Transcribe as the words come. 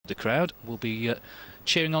the crowd will be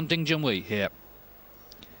cheering on Ding Junhui here.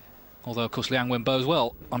 Although, of course, Liang Wenbo as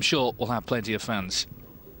well, I'm sure, will have plenty of fans.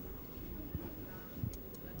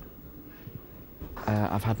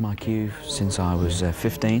 I've had my cue since I was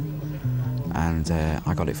 15, and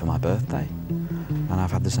I got it for my birthday, and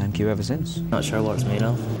I've had the same cue ever since. Not sure what it's made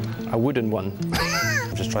of. A wooden one.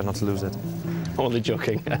 Just try not to lose it. Only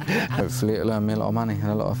joking. Hopefully it'll earn me a lot of money and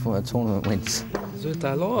a lot of tournament wins.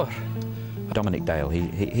 Dominic Dale,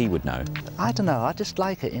 he would know. I don't know, I just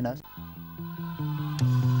like it, you know.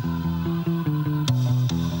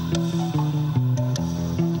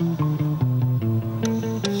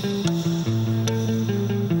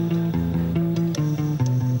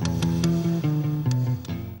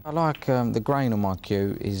 I like the grain on my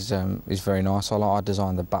cue is very nice. I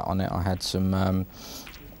designed the butt on it. I had some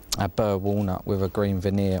a burr walnut with a green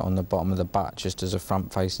veneer on the bottom of the butt just as a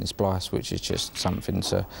front-facing splice, which is just something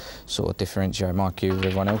to sort of differentiate my cue with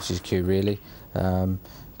everyone else's cue, really.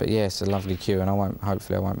 But yeah, it's a lovely cue, and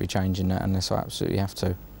hopefully I won't be changing that unless I absolutely have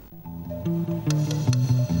to.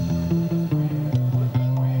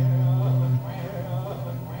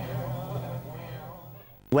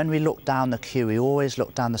 When we look down the cue, we always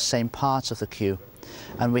look down the same part of the cue.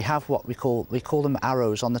 And we have what we call them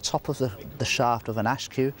arrows on the top of the shaft of an ash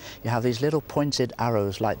cue. You have these little pointed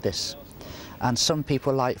arrows like this. And some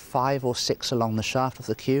people like 5 or 6 along the shaft of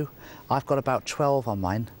the cue. I've got about 12 on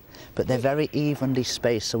mine, but they're very evenly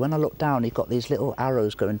spaced. So when I look down, you've got these little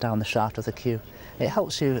arrows going down the shaft of the cue. It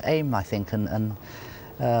helps you aim, I think, and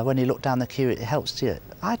when you look down the cue, it helps you.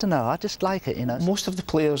 I don't know, I just like it, you know. Most of the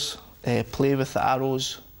players play with the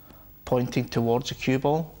arrows pointing towards a cue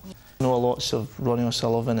ball. I know lots of Ronnie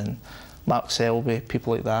O'Sullivan and Mark Selby,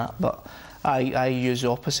 people like that, but I use the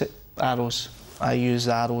opposite arrows. I use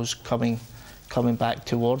the arrows coming back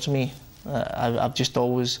towards me. I've just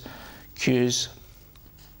always, cues,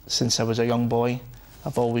 since I was a young boy,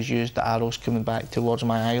 I've always used the arrows coming back towards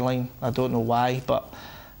my eye line. I don't know why, but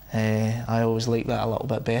I always like that a little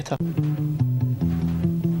bit better.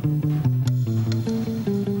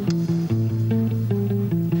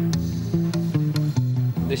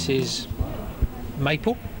 This is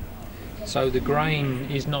maple, so the grain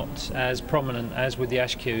is not as prominent as with the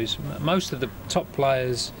ash cues. Most of the top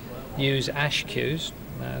players use ash cues,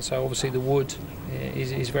 so obviously the wood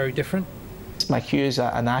is very different. My cue is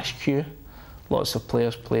an ash cue. Lots of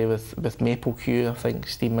players play with maple cue. I think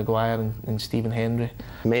Steve Maguire and Stephen Henry.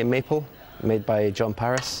 Maple, made by John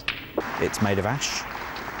Paris. It's made of ash,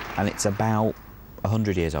 and it's about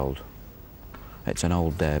 100 years old. It's an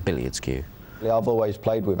old billiards cue. I've always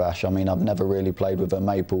played with ash. I mean, I've never really played with a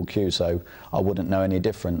maple cue, so I wouldn't know any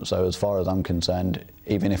different. So as far as I'm concerned,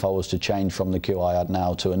 even if I was to change from the cue I had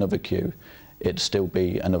now to another cue, it'd still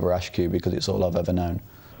be another ash cue because it's all I've ever known.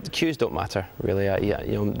 The cues don't matter, really.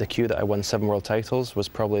 The cue that I won 7 world titles was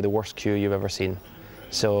probably the worst cue you've ever seen.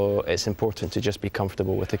 So it's important to just be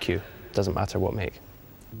comfortable with the cue. Doesn't matter what make.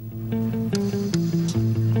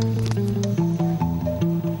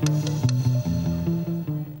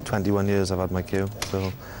 21 years I've had my cue,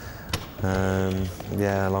 so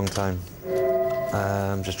yeah, a long time.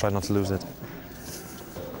 Just try not to lose it.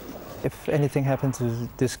 If anything happens to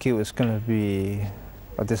this cue, it's going to be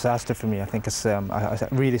a disaster for me. I think it's, I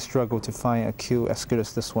really struggle to find a cue as good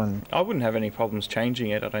as this one. I wouldn't have any problems changing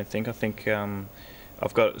it, I don't think. I think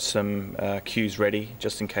I've got some cues ready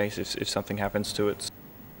just in case if something happens to it.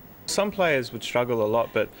 Some players would struggle a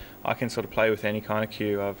lot, but I can sort of play with any kind of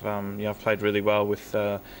cue. I've played really well with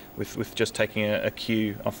just taking a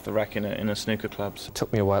cue off the rack in a snooker club. It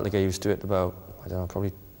took me a while to get used to it, about, I don't know,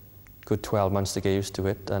 probably good 12 months to get used to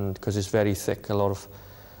it, and because it's very thick, a lot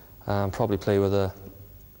of probably play with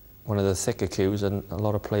one of the thicker cues, and a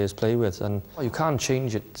lot of players play with, and you can't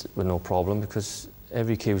change it with no problem because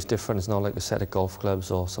every cue is different. It's not like a set of golf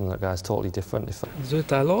clubs or something like that. It's totally different.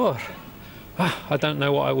 I don't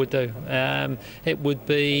know what I would do. It would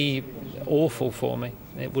be awful for me.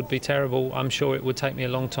 It would be terrible. I'm sure it would take me a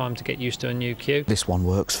long time to get used to a new cue. This one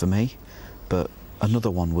works for me, but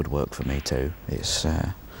another one would work for me too.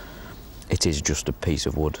 It is just a piece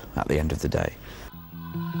of wood at the end of the day.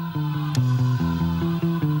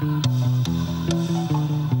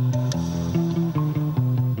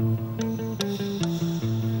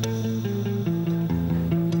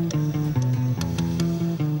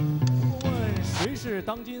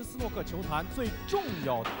 个球坛最重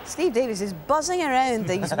要的。 Steve Davis is buzzing around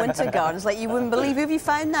these winter gardens like you wouldn't believe. Who have you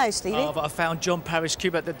found now, Stevie? Oh, but I found John Parrish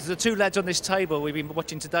cue. But the two lads on this table we've been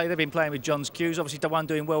watching today, they've been playing with John's cues. Obviously, one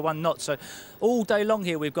doing well, one not. So all day long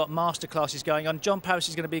here we've got masterclasses going on. John Parrish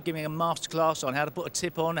is going to be giving a masterclass on how to put a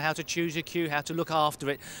tip on, how to choose a cue, how to look after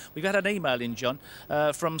it. We've had an email in, John,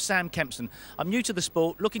 from Sam Kempson. I'm new to the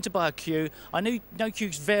sport, looking to buy a cue. I know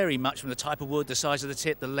cues vary much from the type of wood, the size of the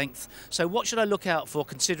tip, the length. So what should I look out for,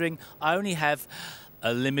 considering I only have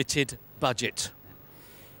a limited budget?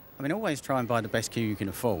 I mean, always try and buy the best cue you can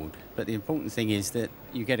afford, but the important thing is that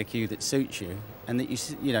you get a cue that suits you and that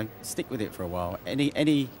you know, stick with it for a while.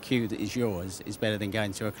 Any cue that is yours is better than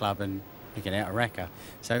going to a club and picking out a racker.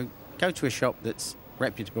 So go to a shop that's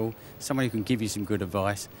reputable, someone who can give you some good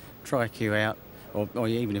advice, try a cue out, or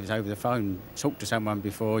even if it's over the phone, talk to someone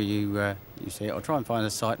before you see it, or try and find a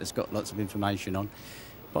site that's got lots of information on.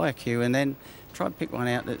 Buy a cue and then try and pick one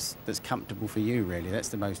out that's comfortable for you, really. That's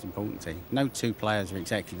the most important thing. No two players are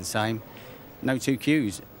exactly the same. No two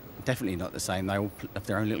cues, definitely not the same. They all have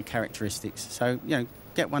their own little characteristics. So, you know,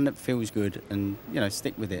 get one that feels good and, you know,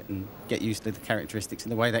 stick with it and get used to the characteristics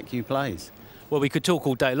and the way that cue plays. Well, we could talk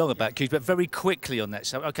all day long about cues, but very quickly on that.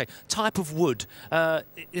 So, OK, type of wood.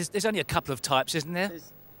 There's only a couple of types, isn't there?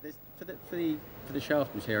 For the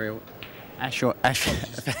shaft material, ash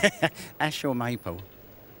or maple.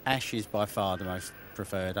 Ash is by far the most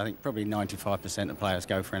preferred. I think probably 95% of players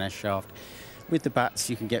go for an ash shaft. With the butts,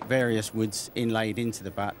 you can get various woods inlaid into the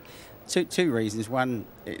butt. Two reasons. One,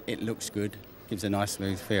 it looks good, gives a nice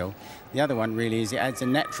smooth feel. The other one really is it adds a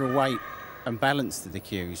natural weight and balance to the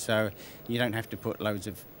cue, so you don't have to put loads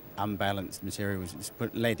of unbalanced materials. Just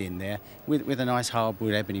put lead in there. With a nice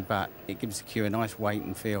hardwood ebony butt, it gives the cue a nice weight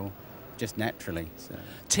and feel just naturally. So.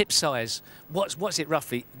 Tip size, what's it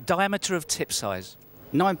roughly? Diameter of tip size?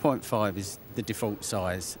 9.5 is the default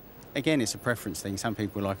size. Again, it's a preference thing. Some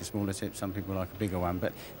people like a smaller tip, some people like a bigger one,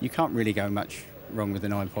 but you can't really go much wrong with the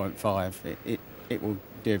 9.5. It will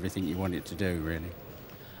do everything you want it to do, really.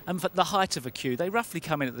 And for the height of a cue, they roughly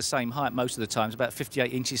come in at the same height most of the times, about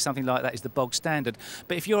 58 inches, something like that is the bog standard.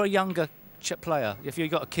 But if you're a younger player, if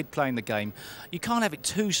you've got a kid playing the game, you can't have it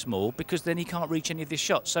too small because then he can't reach any of the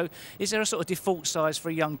shots. So is there a sort of default size for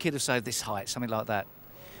a young kid of, say, this height, something like that?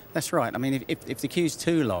 That's right. I mean, if the cue's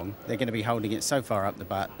too long, they're going to be holding it so far up the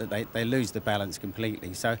butt that they lose the balance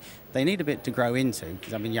completely. So they need a bit to grow into,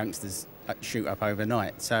 because, I mean, youngsters shoot up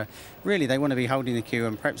overnight. So really they want to be holding the cue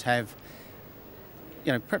and perhaps have,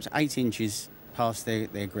 you know, perhaps 8 inches past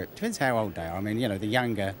their grip. Depends how old they are. I mean, you know, the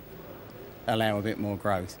younger allow a bit more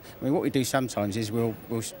growth. I mean, what we do sometimes is we'll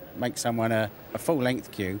make someone a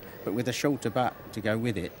full-length cue, but with a shorter butt to go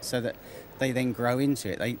with it, so that they then grow into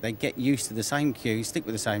it. They get used to the same cue, stick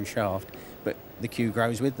with the same shaft, but the cue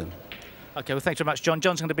grows with them. OK, well, thanks very much, John.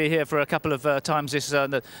 John's going to be here for a couple of times this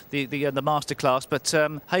the masterclass. But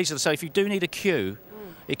Hazel, so if you do need a cue,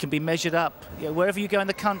 it can be measured up. You know, wherever you go in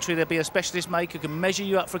the country, there'll be a specialist maker who can measure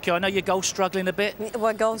you up for a cue. I know you're golf struggling a bit.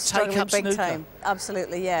 We're golf struggling big snooker. time.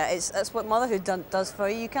 Absolutely, yeah. That's what motherhood does for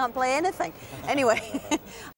you. You can't play anything. Anyway.